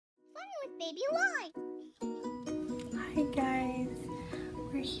with baby Lloyd. Hi guys,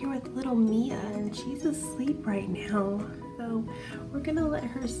 we're here with little Mia and she's asleep right now. So we're gonna let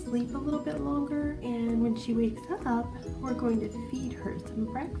her sleep a little bit longer, and when she wakes up, we're going to feed her some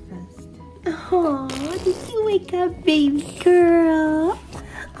breakfast. Oh, did you wake up, baby girl?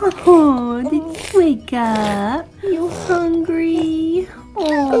 Oh, did you wake up? You hungry?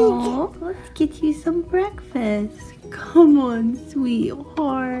 Oh, let's get you some breakfast. Come on,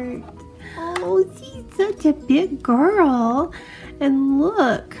 sweetheart. Oh, she's such a big girl. And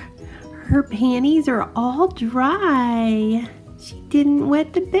look, her panties are all dry. She didn't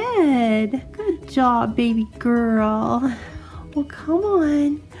wet the bed. Good job, baby girl. Well, come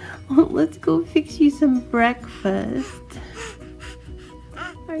on. Let's go fix you some breakfast.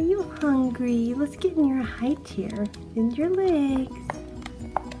 Are you hungry? Let's get in your high chair. Bend your legs.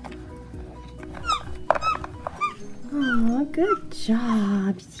 Oh, good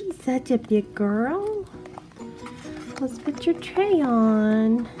job. She's such a big girl. Let's put your tray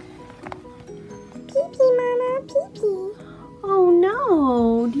on. Pee-pee, Mama, pee-pee. Oh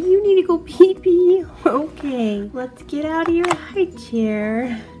no, do you need to go pee-pee? Okay, let's get out of your high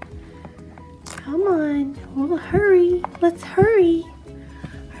chair. Come on, well, hurry. Let's hurry.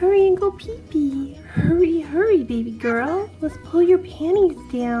 Hurry and go pee-pee. Hurry, hurry, baby girl. Let's pull your panties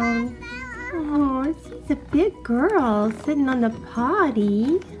down. Oh, she's a big girl sitting on the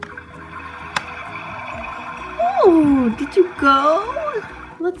potty. Oh, did you go?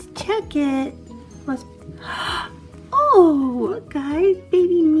 Let's check it. Let's... Oh, look guys,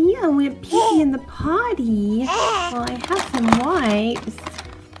 baby Mia went pee in the potty. Well, I have some wipes.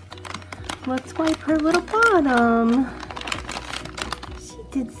 Let's wipe her little bottom. She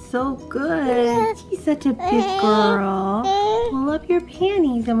did so good. She's such a big girl. Pull up your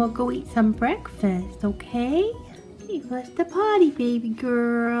panties and we'll go eat some breakfast, okay? She flushed the potty, baby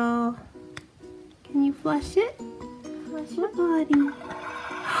girl. Can you flush it? Flush your potty.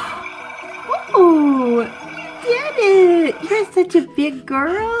 Oh, you did it! You're such a big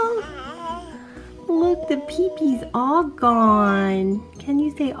girl. Look, the pee-pee's all gone. Can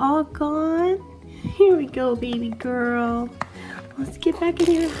you say all gone? Here we go, baby girl. Let's get back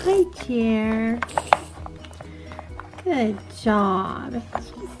in your high chair. Good job.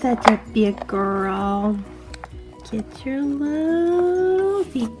 She's such a big girl. Get your little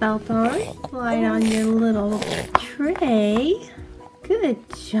seatbelt on. Slide on your little tray. Good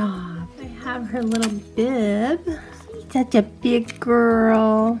job. I have her little bib. She's such a big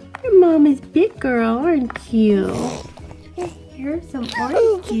girl. Your mom is big girl, aren't you? Here's some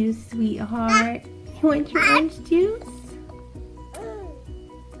orange juice, sweetheart. You want your orange juice?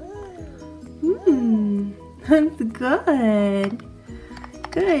 Mmm, that's good.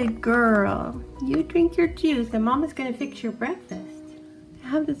 Good girl. You drink your juice and Mama's gonna fix your breakfast. I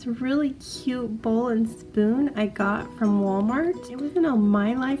have this really cute bowl and spoon I got from Walmart. It was in a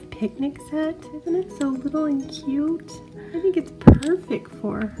My Life picnic set. Isn't it so little and cute? I think it's perfect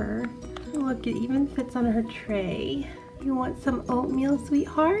for her. Look, it even fits on her tray. You want some oatmeal,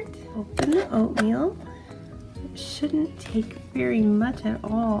 sweetheart? Open the oatmeal. It shouldn't take very much at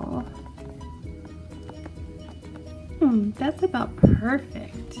all. That's about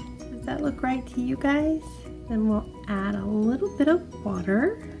perfect. Does that look right to you guys? Then we'll add a little bit of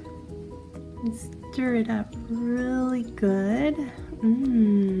water and stir it up really good.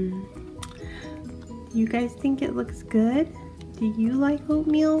 Do you guys think it looks good? Do you like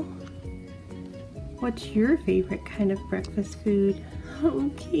oatmeal? What's your favorite kind of breakfast food?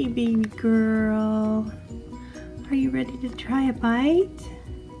 Okay, baby girl. Are you ready to try a bite?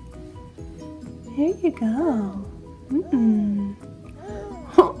 Here you go.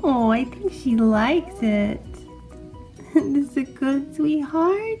 Oh, I think she likes it. Is it good,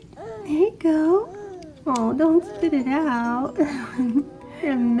 sweetheart? There you go. Oh, don't spit it out.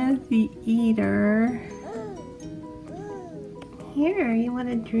 You're a messy eater. Here, you want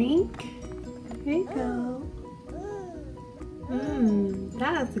a drink? There you go.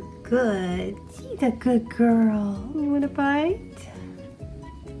 That's good. She's a good girl. You want a bite?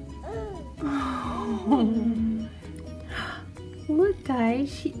 Look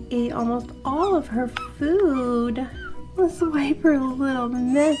guys, she ate almost all of her food. Let's wipe her little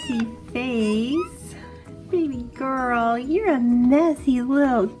messy face. Baby girl, you're a messy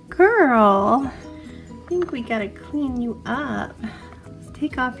little girl. I think we gotta clean you up. Let's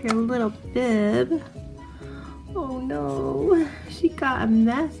take off your little bib. Oh no, she got a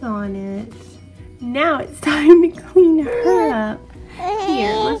mess on it. Now it's time to clean her up.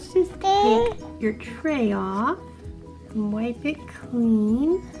 Here, let's just take your tray off and wipe it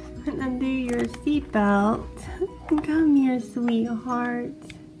clean and undo your seatbelt. Come here, sweetheart.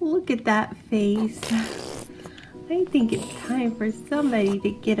 Look at that face. I think it's time for somebody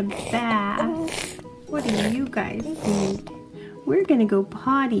to get a bath. What do you guys think? We're gonna go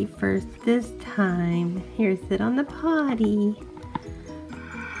potty first this time. Here, sit on the potty.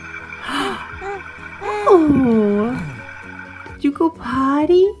 Oh, did you go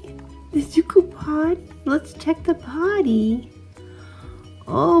potty? Did you go potty? Let's check the potty.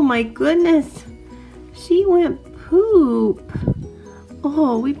 Oh my goodness, she went poop.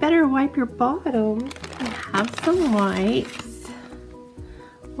 Oh, we better wipe your bottom. Have some wipes.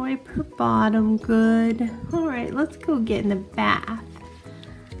 Wipe her bottom good. Alright, let's go get in the bath.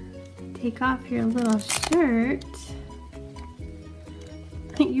 Take off your little shirt.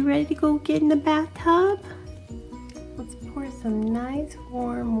 Are you ready to go get in the bathtub? Let's pour some nice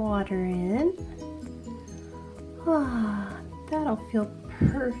warm water in. Ah, that'll feel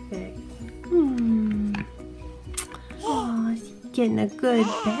perfect. Oh, she's getting a good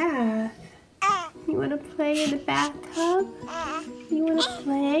bath. You want to play in the bathtub? You want to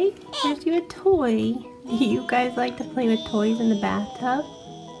play? Here's you a toy. Do you guys like to play with toys in the bathtub?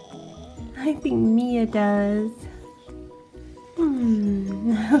 I think Mia does.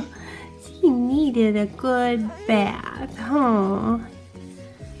 She needed a good bath, huh?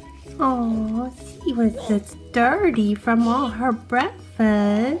 Oh, she was just dirty from all her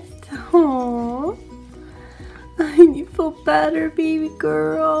breakfast. Oh, you feel better, baby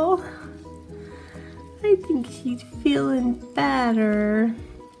girl? I think she's feeling better.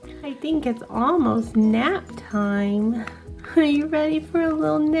 I think it's almost nap time. Are you ready for a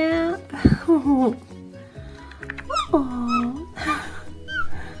little nap? Oh.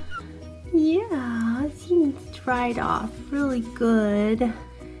 Yeah, she needs dried off really good.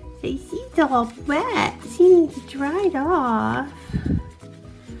 Say, she's all wet. She needs dried off.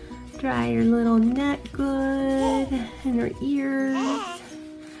 Dry her little neck good, and her ears,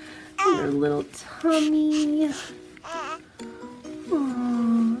 and her little tummy.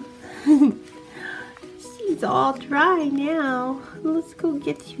 Aww. She's all dry now. Let's go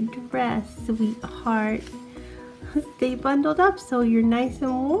get you dressed, sweetheart. Stay bundled up so you're nice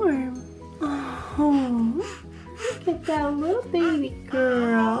and warm. Oh, look at that little baby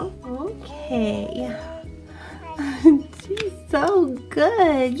girl. Okay. She's so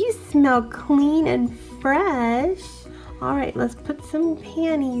good. You smell clean and fresh. Alright, let's put some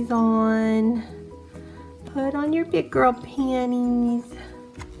panties on. Put on your big girl panties.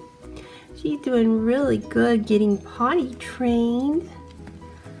 She's doing really good getting potty trained.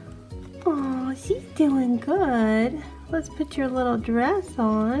 Oh, she's doing good. Let's put your little dress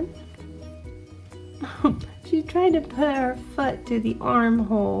on. She's trying to put her foot through the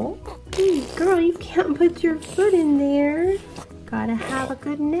armhole. Hey girl, you can't put your foot in there. Gotta have a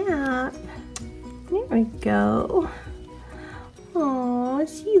good nap. There we go. Oh,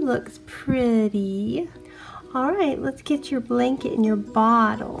 she looks pretty. Alright, let's get your blanket and your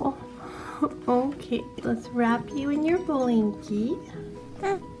bottle. Okay, let's wrap you in your blankie.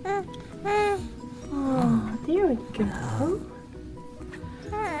 Oh, there we go.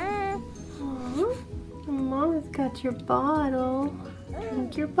 Oh, Mama's got your bottle.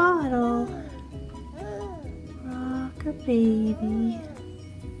 Drink your bottle. Rock a baby.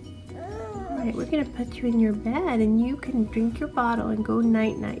 Alright, we're gonna put you in your bed and you can drink your bottle and go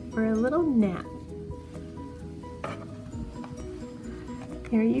night-night for a little nap.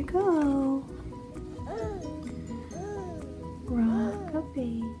 Here you go. Rock a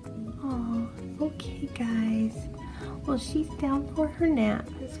baby. Oh, okay guys. Well, she's down for her nap.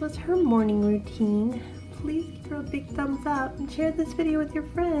 This was her morning routine. Please give her a big thumbs up and share this video with your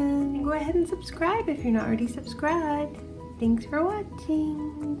friends. And go ahead and subscribe if you're not already subscribed. Thanks for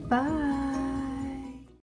watching. Bye.